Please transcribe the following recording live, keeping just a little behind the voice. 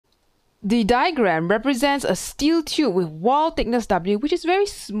The diagram represents a steel tube with wall thickness W, which is very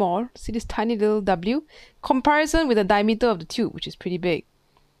small. See this tiny little W? Comparison with the diameter of the tube, which is pretty big.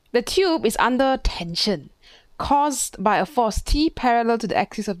 The tube is under tension caused by a force T parallel to the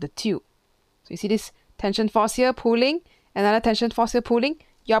axis of the tube. So you see this tension force here pulling, another tension force here pulling.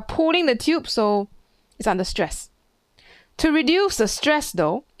 You are pulling the tube, so it's under stress. To reduce the stress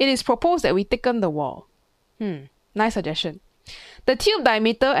though, it is proposed that we thicken the wall. Nice suggestion. The tube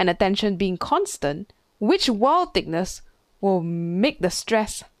diameter and the tension being constant, which wall thickness will make the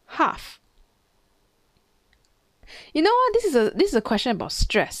stress half? You know what? This is a question about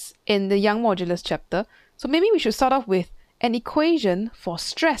stress in the Young modulus chapter. So maybe we should start off with an equation for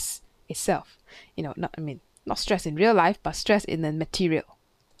stress itself. You know, not stress in real life, but stress in the material.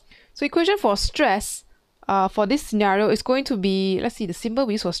 So equation for stress for this scenario is going to be, let's see, the symbol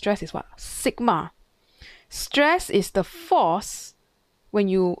we use for stress is what? Sigma. Stress is the force when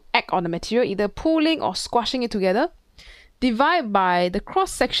you act on the material, either pulling or squashing it together, divided by the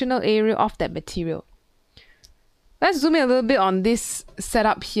cross-sectional area of that material. Let's zoom in a little bit on this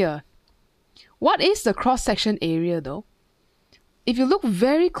setup here. What is the cross-section area though? If you look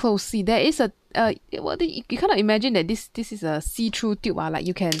very closely, there is a you cannot imagine that this is a see-through tube. Like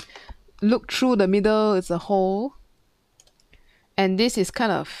you can look through the middle, it's a hole, and this is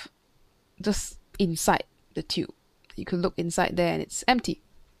kind of just inside the tube. You could look inside there and it's empty.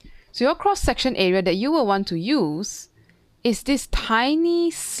 So your cross-section area that you will want to use is this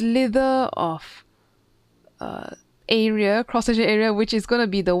tiny slither of cross-section area, which is going to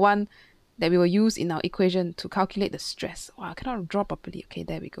be the one that we will use in our equation to calculate the stress. Wow, I cannot draw properly. Okay,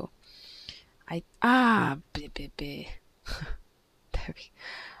 there we go. There we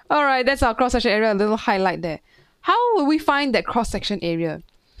Alright, that's our cross-section area, a little highlight there. How will we find that cross-section area?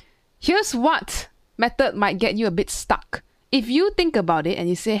 Here's what method might get you a bit stuck. If you think about it and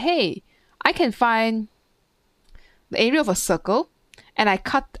you say, hey, I can find the area of a circle and I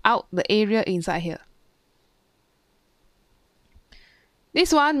cut out the area inside here.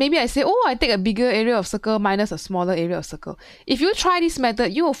 This one, maybe I say, oh, I take a bigger area of circle minus a smaller area of circle. If you try this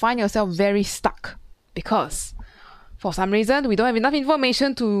method, you will find yourself very stuck because for some reason, we don't have enough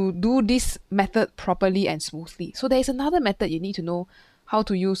information to do this method properly and smoothly. So there is another method you need to know how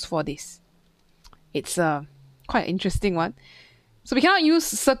to use for this. It's quite an interesting one. So we cannot use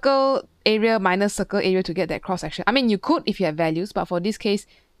circle area minus circle area to get that cross section. I mean, you could if you have values, but for this case,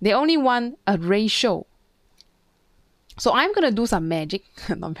 they only want a ratio. So I'm going to do some magic,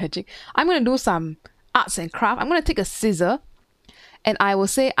 not magic. I'm going to do some arts and craft. I'm going to take a scissor and I will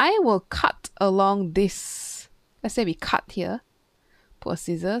say I will cut along this. Let's say we cut here. Put a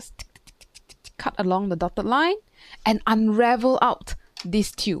scissors, cut along the dotted line and unravel out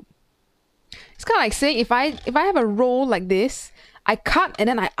this tube. It's kind of like saying if I have a roll like this, I cut and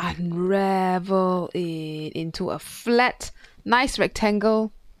then I unravel it into a flat, nice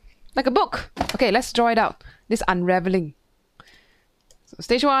rectangle, like a book. Okay, let's draw it out. This unraveling. So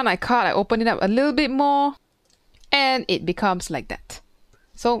stage one, I cut, I open it up a little bit more, and it becomes like that.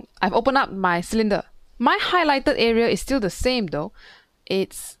 So I've opened up my cylinder. My highlighted area is still the same though.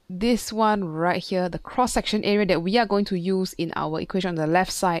 It's this one right here, the cross-section area that we are going to use in our equation on the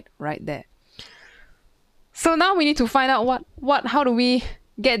left side right there. So now we need to find out how do we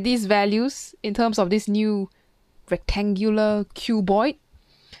get these values in terms of this new rectangular cuboid.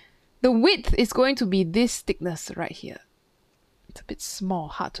 The width is going to be this thickness right here. It's a bit small,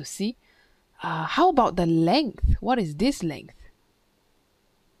 hard to see. How about the length? What is this length?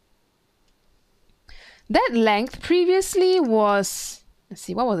 That length previously was, let's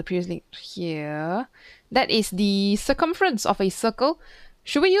see, what was the previous length? Here. That is the circumference of a circle.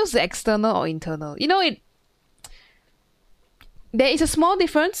 Should we use the external or internal? You know, there is a small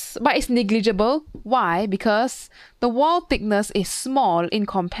difference, but it's negligible. Why? Because the wall thickness is small in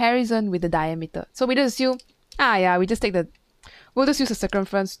comparison with the diameter. So we just assume, we'll just use the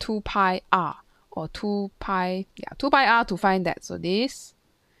circumference 2 pi r or 2 pi r to find that. So this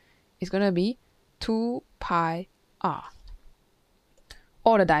is going to be 2 pi r.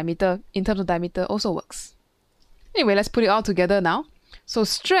 Or the diameter, in terms of diameter, also works. Anyway, let's put it all together now. So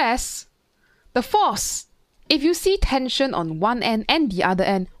stress, the force. If you see tension on one end and the other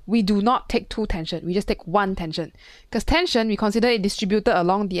end, we do not take two tension. We just take one tension. Because tension, we consider it distributed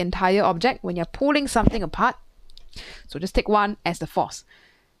along the entire object when you're pulling something apart. So just take one as the force.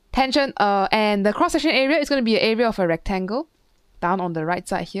 Tension, and the cross-section area is going to be an area of a rectangle down on the right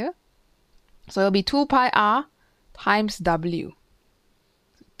side here. So it'll be 2 pi r times w.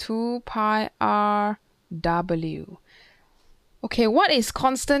 2 pi r w. Okay, what is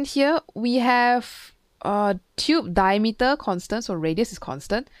constant here? We have tube diameter constant, so radius is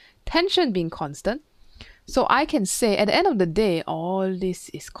constant, tension being constant. So I can say at the end of the day, all this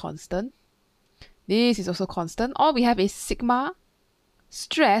is constant. This is also constant. All we have is sigma.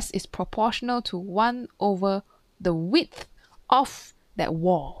 Stress is proportional to 1 over the width of that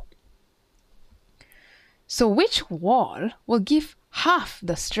wall. So which wall will give half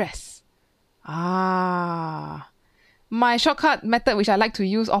the stress? My shortcut method, which I like to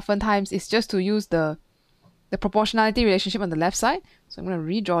use oftentimes, is just to use the proportionality relationship on the left side. So I'm going to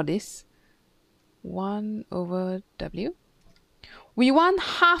redraw this. 1 over W. We want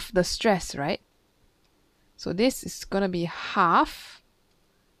half the stress, right? So this is going to be half,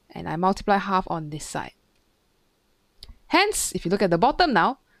 and I multiply half on this side. Hence, if you look at the bottom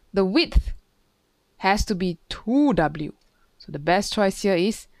now, the width has to be 2W. So the best choice here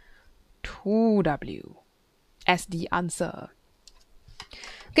is 2W as the answer.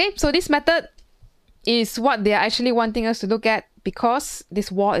 Okay, so this method is what they are actually wanting us to look at, because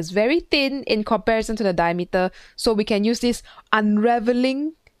this wall is very thin in comparison to the diameter. So we can use this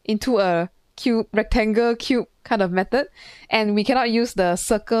unraveling into a cube, rectangle, cube kind of method. And we cannot use the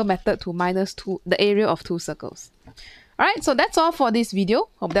circle method to minus the area of 2 circles. Alright, so that's all for this video.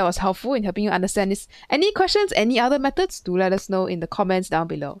 Hope that was helpful in helping you understand this. Any questions, any other methods, do let us know in the comments down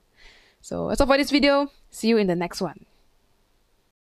below. So that's all for this video. See you in the next one.